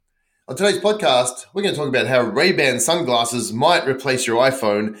On today's podcast, we're going to talk about how Ray-Ban sunglasses might replace your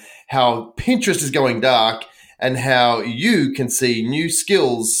iPhone, how Pinterest is going dark, and how you can see new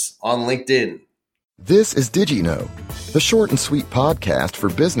skills on LinkedIn. This is DigiKnow, the short and sweet podcast for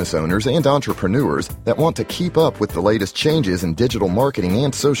business owners and entrepreneurs that want to keep up with the latest changes in digital marketing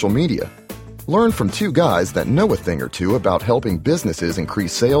and social media. Learn from two guys that know a thing or two about helping businesses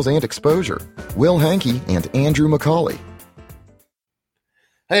increase sales and exposure, Will Hankey and Andrew McCauley.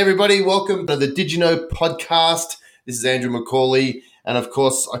 Hey everybody, welcome to the DigiKnow podcast. This is Andrew McCauley, and of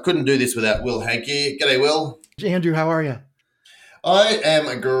course, I couldn't do this without Will Hankey. G'day, Will. Andrew, how are you? I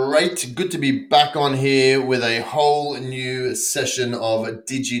am great. Good to be back on here with a whole new session of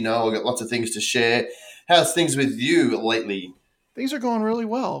DigiKnow. I've got lots of things to share. How's things with you lately? Things are going really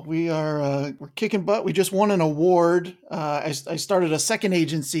well. We're kicking butt. We just won an award. I started a second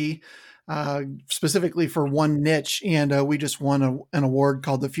agency specifically for one niche, and we just won an award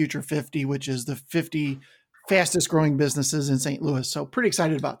called the Future 50, which is the 50 fastest growing businesses in St. Louis. So pretty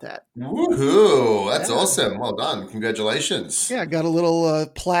excited about that. Woohoo! That's awesome. Well done. Congratulations. Yeah, got a little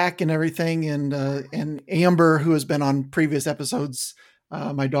plaque and everything. And Amber, who has been on previous episodes,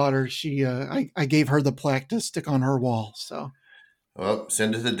 my daughter, I gave her the plaque to stick on her wall. So. Well,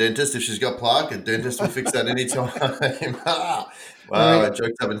 send her to the dentist if she's got plaque. A dentist will fix that anytime. Wow, right.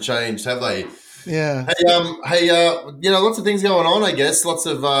 Jokes haven't changed, have they? Yeah. Lots of things going on, I guess. Lots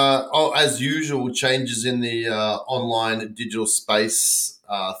of, as usual, changes in the online digital space.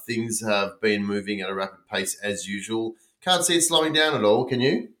 Things have been moving at a rapid pace as usual. Can't see it slowing down at all, can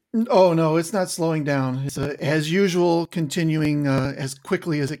you? Oh, no, it's not slowing down. It's as usual, continuing as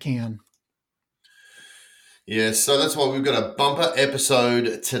quickly as it can. Yeah, so that's why we've got a bumper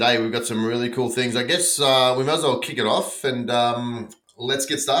episode today. We've got some really cool things. I guess we might as well kick it off and let's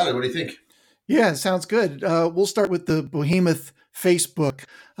get started. What do you think? Yeah, sounds good. We'll start with the behemoth Facebook.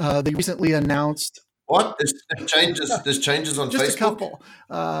 They recently announced... What? There's changes on just Facebook? Just a couple.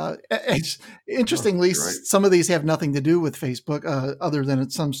 Interestingly, some of these have nothing to do with Facebook other than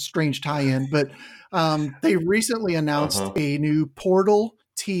it's some strange tie-in. But they recently announced a new Portal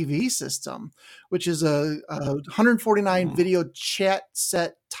TV system, which is a 149 video chat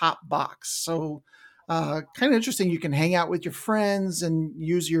set top box. So kind of interesting. You can hang out with your friends and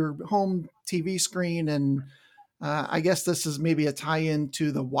use your home TV screen. And I guess this is maybe a tie-in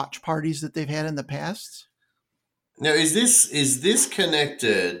to the watch parties that they've had in the past. Now, is this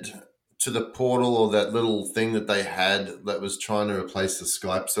connected to the Portal or that little thing that they had that was trying to replace the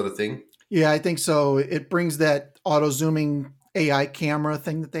Skype sort of thing? Yeah, I think so. It brings that auto zooming AI camera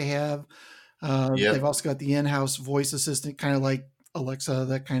thing that they have. They've also got the in-house voice assistant, kind of like Alexa,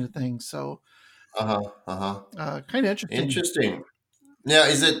 that kind of thing. So, kind of interesting. Interesting. Now,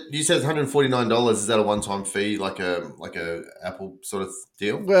 is it? You said $149. Is that a one-time fee, like a Apple sort of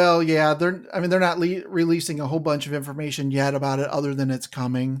deal? Well, yeah. They're not releasing a whole bunch of information yet about it, other than it's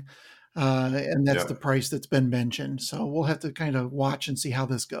coming, and that's the price that's been mentioned. So we'll have to kind of watch and see how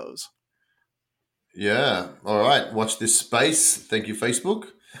this goes. Yeah. All right. Watch this space. Thank you, Facebook.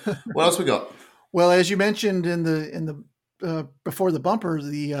 What else we got? Well, as you mentioned in the before the bumper,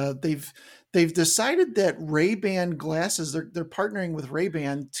 they've decided that Ray-Ban glasses, they're partnering with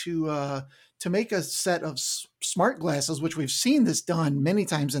Ray-Ban to make a set of smart glasses, which we've seen this done many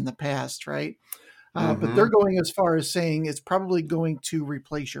times in the past, right? But they're going as far as saying it's probably going to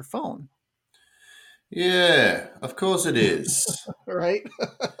replace your phone. Yeah, of course it is. Right?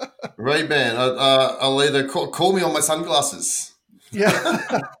 Ray-Ban, I'll either call me on my sunglasses.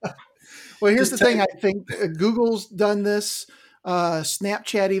 Yeah. Well, here's the thing. I think Google's done this.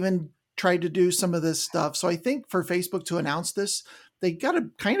 Snapchat even tried to do some of this stuff. So I think for Facebook to announce this, they got to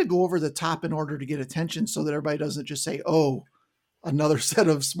kind of go over the top in order to get attention so that everybody doesn't just say, oh, another set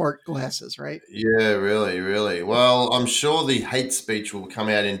of smart glasses, right? Yeah, really, really. Well, I'm sure the hate speech will come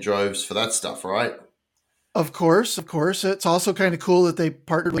out in droves for that stuff, right? Of course. It's also kind of cool that they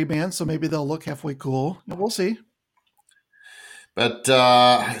partnered with Ray-Ban, so maybe they'll look halfway cool. We'll see. But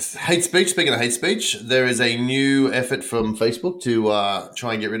hate speech, speaking of hate speech, there is a new effort from Facebook to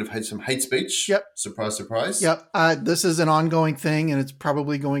try and get rid of some hate speech. Yep. Surprise, surprise. Yep. This is an ongoing thing, and it's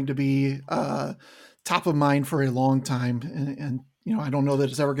probably going to be top of mind for a long time. And I don't know that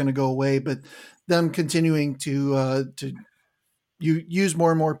it's ever going to go away, but them continuing to use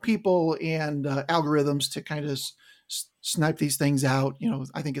more and more people and algorithms to kind of snipe these things out,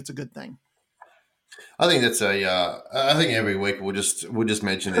 I think it's a good thing. I think that's I think every week we'll just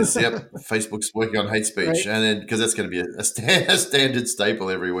mention this. Yep, Facebook's working on hate speech, right. And then because that's going to be a standard staple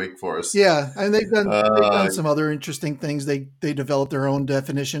every week for us. Yeah, and they've done some other interesting things. They developed their own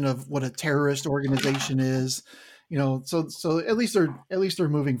definition of what a terrorist organization is, So at least they're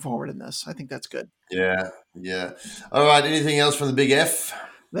moving forward in this. I think that's good. Yeah, yeah. All right. Anything else from the Big F?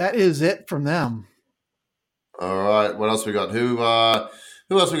 That is it from them. All right. What else we got? Who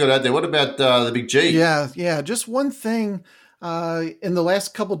else we got out there? What about the Big G? Yeah. Just one thing. In the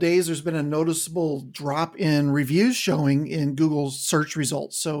last couple days, there's been a noticeable drop in reviews showing in Google's search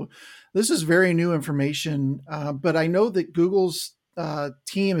results. So this is very new information, but I know that Google's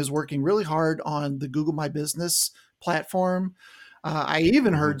team is working really hard on the Google My Business platform. I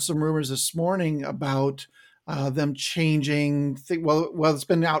even Mhm. heard some rumors this morning about them changing. Well, it's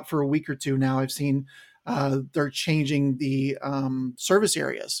been out for a week or two now. I've seen they're changing the service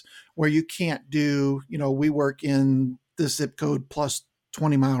areas where you can't do. We work in the zip code plus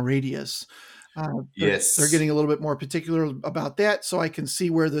 20-mile radius. They're Yes. getting a little bit more particular about that, so I can see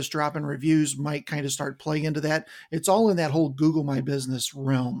where this drop in reviews might kind of start playing into that. It's all in that whole Google My Business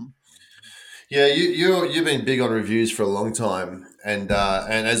realm. Yeah, you've been big on reviews for a long time, and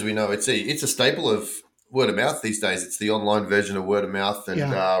as we know, it's a staple of word of mouth these days. It's the online version of word of mouth and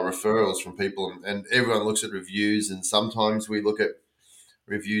Yeah. referrals from people, and everyone looks at reviews, and sometimes we look at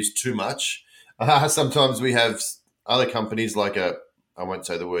reviews too much. Sometimes we have other companies like I won't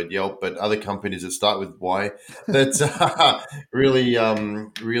say the word Yelp, but other companies that start with Y that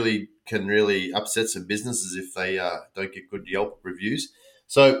really can really upset some businesses if they don't get good Yelp reviews.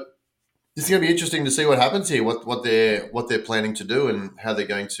 So it's going to be interesting to see what happens here, what they're planning to do, and how they're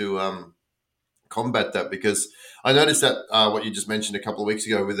going to combat that. Because I noticed that what you just mentioned a couple of weeks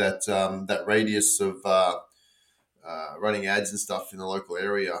ago with that radius of running ads and stuff in the local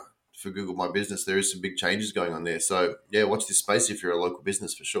area for Google My Business, there is some big changes going on there. So yeah, watch this space if you're a local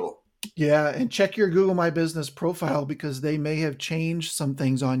business for sure. Yeah, and check your Google My Business profile because they may have changed some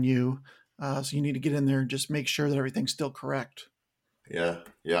things on you. So you need to get in there and just make sure that everything's still correct. Yeah,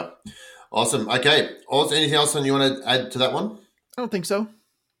 yeah, awesome. Okay, also anything else you want to add to that one? I don't think so.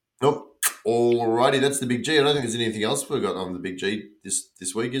 Nope. Alrighty, that's the Big G. I don't think there's anything else we've got on the Big G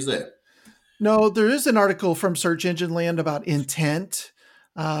this week, is there? No, there is an article from Search Engine Land about intent.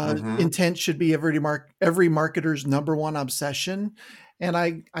 Mm-hmm. Intent should be every marketer's number one obsession. And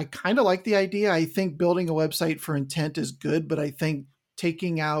I kind of like the idea. I think building a website for intent is good, but I think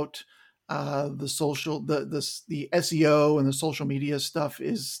taking out the SEO and the social media stuff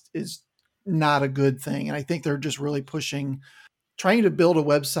is not a good thing. And I think they're just really trying to build a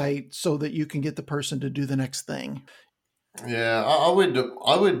website so that you can get the person to do the next thing. Yeah, I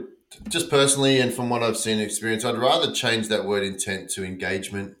would just personally, and from what I've seen and experienced, I'd rather change that word intent to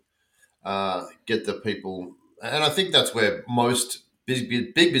engagement. Get the people, and I think that's where most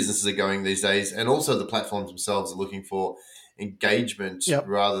big businesses are going these days, and also the platforms themselves are looking for engagement Yep.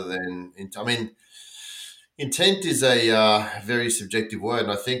 rather than. I mean, intent is a very subjective word,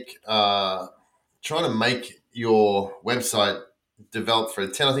 and I think trying to make your website develop for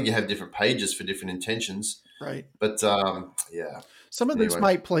intent, I think you have different pages for different intentions. Right. But yeah, Some of this anyway,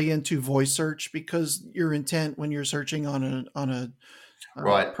 might play into voice search because your intent when you're searching on a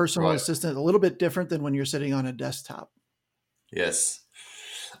right, personal right, assistant a little bit different than when you're sitting on a desktop. yes.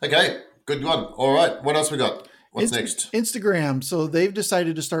 Okay, good one. All right, what else we got? What's next? Instagram. So they've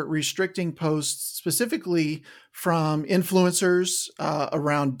decided to start restricting posts specifically from influencers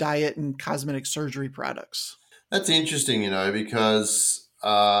around diet and cosmetic surgery products. That's interesting, because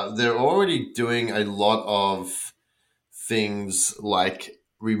they're already doing a lot of things like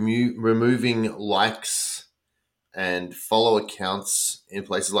removing likes and follow accounts in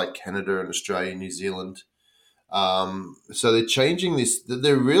places like Canada and Australia and New Zealand. So they're changing this.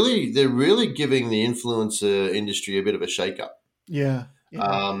 They're really giving the influencer industry a bit of a shake-up. Yeah.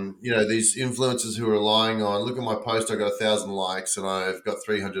 These influencers who are relying on, look at my post, I got 1,000 likes and I've got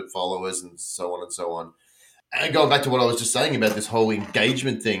 300 followers and so on and so on. And going back to what I was just saying about this whole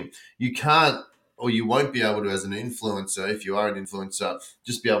engagement thing, you can't or you won't be able to, as an influencer, if you are an influencer,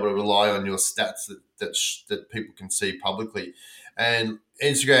 just be able to rely on your stats that people can see publicly. And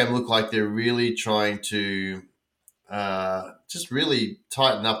Instagram look like they're really trying to just really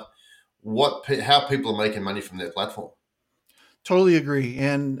tighten up how people are making money from their platform. Totally agree.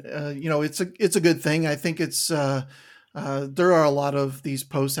 And, it's a good thing. I think there are a lot of these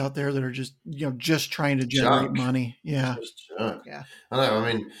posts out there that are just trying to generate Junk. money. Yeah. Just junk. Yeah. I know.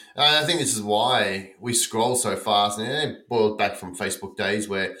 I mean, I think this is why we scroll so fast, and it boiled back from Facebook days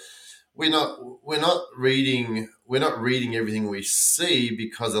where we're not reading everything we see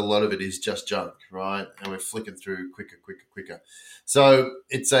because a lot of it is just junk, right? And we're flicking through quicker. So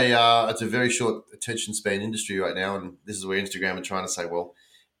it's a very short attention span industry right now, and this is where Instagram are trying to say, well,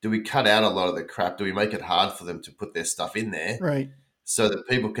 do we cut out a lot of the crap? Do we make it hard for them to put their stuff in there? Right. so that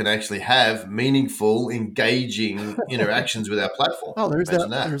people can actually have meaningful, engaging interactions with our platform. Oh,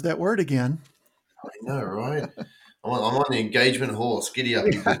 Imagine that. there's that word again. I know, right? I'm on the engagement horse. Giddy up,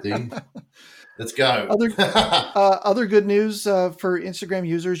 you good thing. Let's go. Other good news for Instagram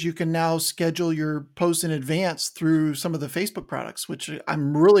users, you can now schedule your posts in advance through some of the Facebook products, which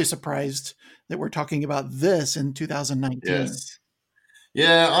I'm really surprised that we're talking about this in 2019. Yes.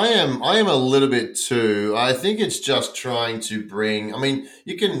 Yeah, I am a little bit too. I think it's just trying to bring. I mean,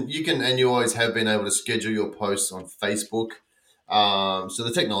 you can, and you always have been able to schedule your posts on Facebook. So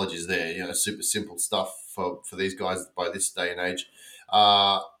the technology is there. Super simple stuff for these guys by this day and age.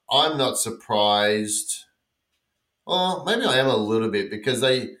 I'm not surprised. Well, maybe I am a little bit because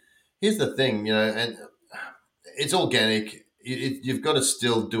they. Here's the thing, and it's organic. You've got to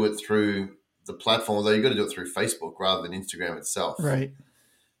still do it through the platform, although you've got to do it through Facebook rather than Instagram itself. Right.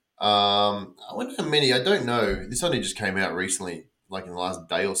 I wonder how many. I don't know. This only just came out recently, like in the last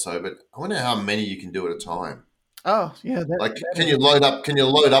day or so. But I wonder how many you can do at a time. Oh, yeah. Can you load up? Can you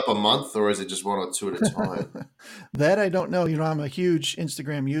load up a month, or is it just one or two at a time? That I don't know. I'm a huge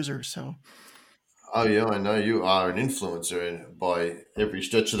Instagram user, so. Oh yeah, I know you are an influencer by every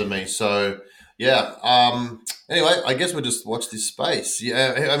stretch of the mean. So yeah. Anyway, I guess we'll just watch this space.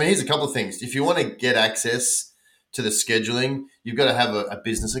 Yeah. I mean, here's a couple of things. If you want to get access to the scheduling, you've got to have a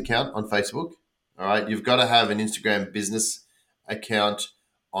business account on Facebook. All right. You've got to have an Instagram business account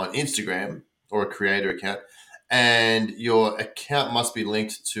on Instagram or a creator account, and your account must be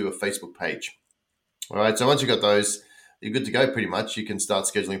linked to a Facebook page. All right. So once you've got those, you're good to go pretty much. You can start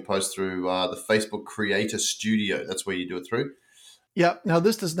scheduling posts through the Facebook Creator Studio. That's where you do it through. Yeah. Now,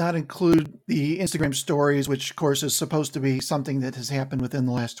 this does not include the Instagram stories, which, of course, is supposed to be something that has happened within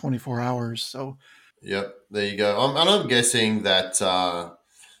the last 24 hours. So, yep, there you go. I'm guessing that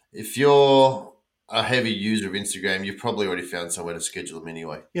if you're a heavy user of Instagram, you've probably already found somewhere to schedule them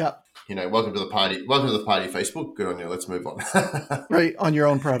anyway. Yeah. Welcome to the party. Welcome to the party, Facebook. Good on you. Let's move on. Right. On your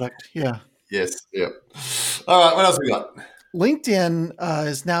own product. Yeah. Yes. Yep. All right. What else we got? LinkedIn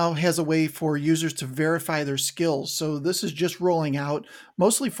has a way for users to verify their skills. So this is just rolling out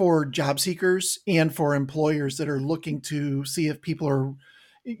mostly for job seekers and for employers that are looking to see if people are,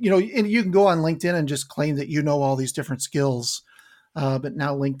 and you can go on LinkedIn and just claim that you know all these different skills. But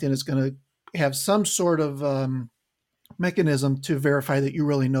now LinkedIn is going to have some sort of mechanism to verify that you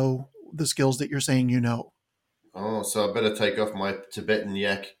really know the skills that you're saying you know. Oh, so I better take off my Tibetan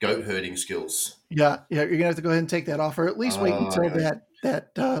yak goat herding skills. Yeah, you're gonna have to go ahead and take that off, or at least wait until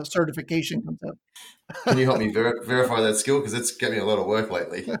that certification comes up. Can you help me verify that skill? Because it's get me a lot of work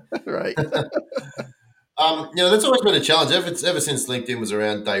lately. Right. That's always been a challenge ever since LinkedIn was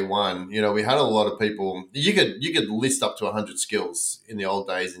around day one. We had a lot of people. You could list up to 100 skills in the old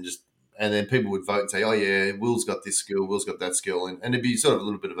days, and then people would vote and say, "Oh yeah, Will's got this skill, Will's got that skill," and it'd be sort of a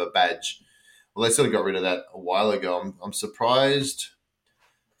little bit of a badge. Well, they sort of got rid of that a while ago. I'm surprised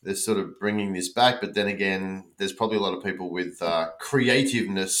they're sort of bringing this back, but then again, there's probably a lot of people with what's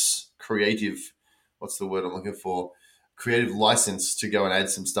the word I'm looking for? Creative license to go and add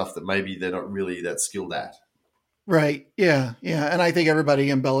some stuff that maybe they're not really that skilled at. Right. Yeah. Yeah. And I think everybody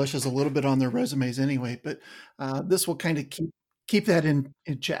embellishes a little bit on their resumes anyway, but this will kind of keep that in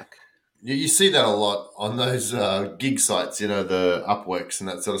check. You see that a lot on those gig sites, the Upworks and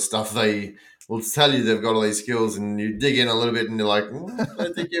that sort of stuff. They will tell you they've got all these skills, and you dig in a little bit and you're like, I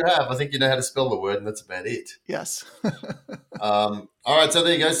don't think you have. I think you know how to spell the word, and that's about it. Yes. All right, so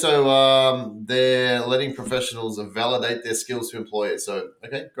there you go. So they're letting professionals validate their skills to employers. So,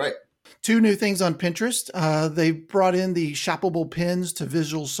 okay, great. 2 new things on Pinterest. They brought in the shoppable pins to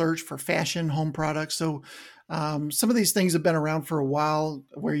visual search for fashion home products. So some of these things have been around for a while,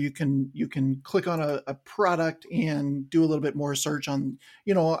 where you can click on a product and do a little bit more search on,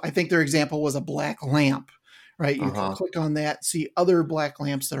 I think their example was a black lamp, right? You can click on that, see other black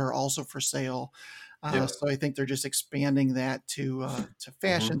lamps that are also for sale. So I think they're just expanding that to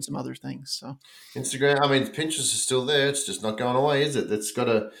fashion, some other things. So Instagram, Pinterest is still there. It's just not going away, is it? It's got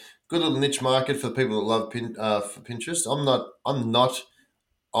a good little niche market for people that love for Pinterest. I'm not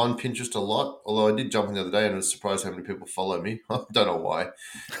on Pinterest a lot, although I did jump in the other day and I was surprised how many people follow me. I don't know why,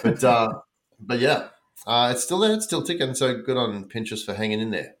 but yeah, it's still there. It's still ticking. So good on Pinterest for hanging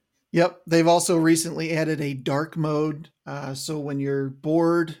in there. Yep. They've also recently added a dark mode. So when you're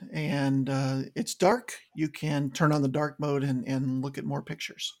bored and it's dark, you can turn on the dark mode and look at more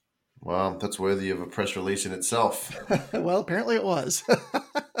pictures. Wow, that's worthy of a press release in itself. Well, apparently it was.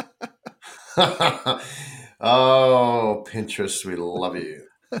 Oh, Pinterest, we love you.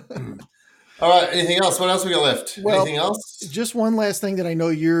 All right. Anything else? What else we got left? Well, Anything else? Just one last thing that I know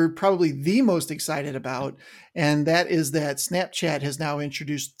you're probably the most excited about, and that is that Snapchat has now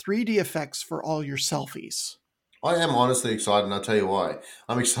introduced 3D effects for all your selfies. I am honestly excited, and I'll tell you why.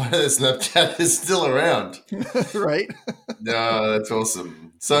 I'm excited that Snapchat is still around. Right? No, that's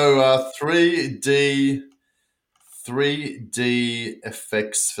awesome. So 3D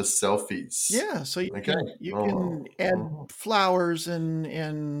effects for selfies. Yeah. So you can add flowers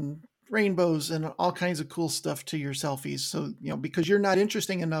and rainbows and all kinds of cool stuff to your selfies. So, because you're not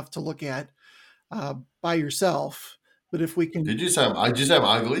interesting enough to look at by yourself. But if we can, did you say I'm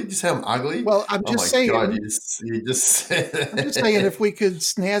ugly? Did you say I'm ugly? Well, I'm just saying. God, you just said. I'm just saying, if we could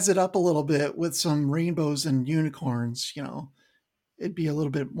snazz it up a little bit with some rainbows and unicorns, it'd be a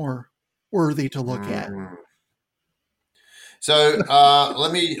little bit more worthy to look at. So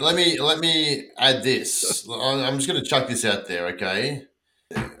let me add this. I'm just going to chuck this out there, okay?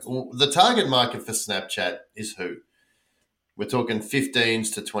 The target market for Snapchat is who? We're talking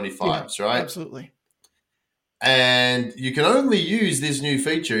 15s to 25s, right? Absolutely. And you can only use this new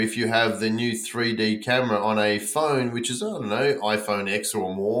feature if you have the new 3D camera on a phone, which is, I don't know, iPhone X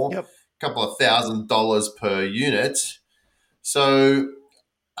or more, a couple of $1,000 per unit. So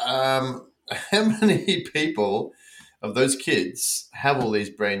how many people of those kids have all these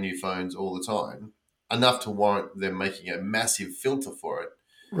brand new phones all the time, enough to warrant them making a massive filter for it?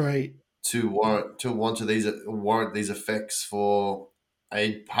 Right. To warrant these effects for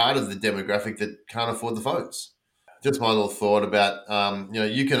a part of the demographic that can't afford the phones. Just my little thought about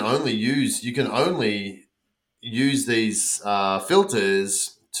you can only use these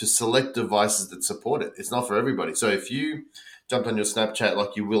filters to select devices that support it. It's not for everybody. So if you jumped on your Snapchat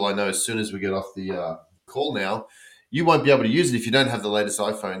like you will, I know as soon as we get off the call now, you won't be able to use it if you don't have the latest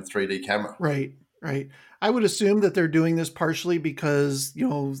iPhone 3D camera. Right. I would assume that they're doing this partially because,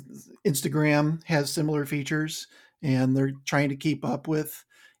 Instagram has similar features and they're trying to keep up with,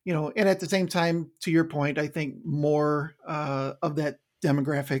 and at the same time, to your point, I think more of that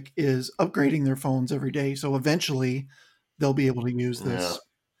demographic is upgrading their phones every day. So eventually they'll be able to use this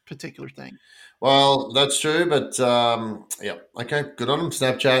particular thing. Well, that's true. But okay, good on them.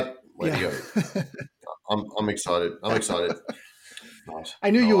 Snapchat, way to go. I'm excited.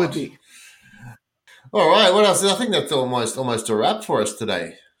 I knew you would be. All right. What else? I think that's almost a wrap for us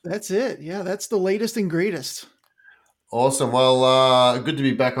today. That's it. Yeah, that's the latest and greatest. Awesome. Well, good to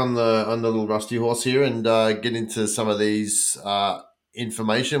be back on the little rusty horse here and get into some of these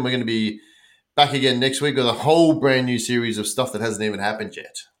information. We're going to be back again next week with a whole brand new series of stuff that hasn't even happened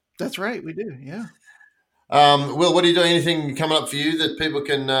yet. That's right. We do. Yeah. Will, what are you doing? Anything coming up for you that people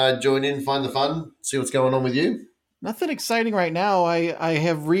can join in, find the fun, see what's going on with you? Nothing exciting right now. I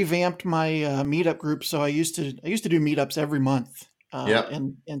have revamped my meetup group. So I used to do meetups every month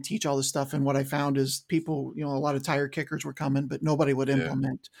and teach all this stuff. And what I found is people, a lot of tire kickers were coming, but nobody would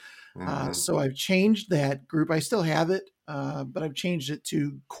implement. Mm-hmm. So I've changed that group. I still have it, but I've changed it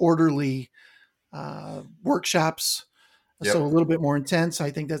to quarterly workshops. Yep. So a little bit more intense. I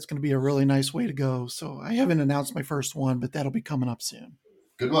think that's going to be a really nice way to go. So I haven't announced my first one, but that'll be coming up soon.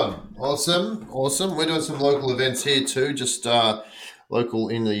 Good one. Awesome. We're doing some local events here too, just local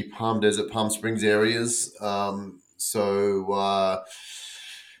in the Palm Desert, Palm Springs areas. So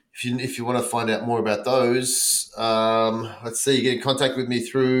if you want to find out more about those, let's see, you get in contact with me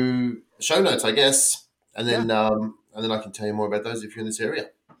through show notes, I guess. And then I can tell you more about those if you're in this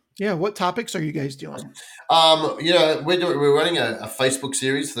area. Yeah. What topics are you guys doing? We're running a Facebook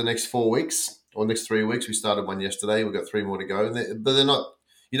series for the next 4 weeks or next 3 weeks. We started one yesterday. We've got 3 more to go, but they're not.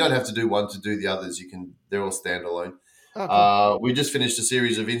 You don't have to do one to do the others. They're all standalone. Okay. We just finished a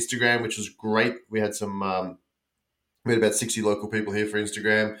series of Instagram, which was great. We had we had about 60 local people here for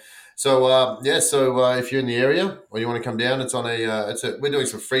Instagram. So if you're in the area or you want to come down, it's on we're doing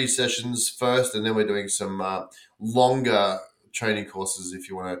some free sessions first, and then we're doing some longer training courses. If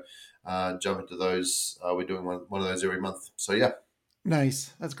you want to jump into those, we're doing one of those every month. So yeah.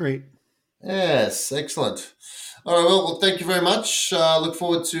 Nice. That's great. Yes, excellent. All right, well, thank you very much. Look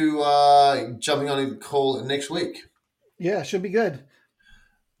forward to jumping on a call next week. Yeah, should be good.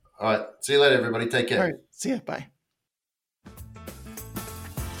 All right, see you later, everybody. Take care. All right, see ya. Bye.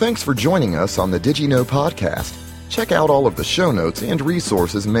 Thanks for joining us on the Did You Know podcast. Check out all of the show notes and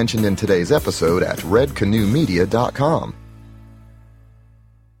resources mentioned in today's episode at redcanoemedia.com.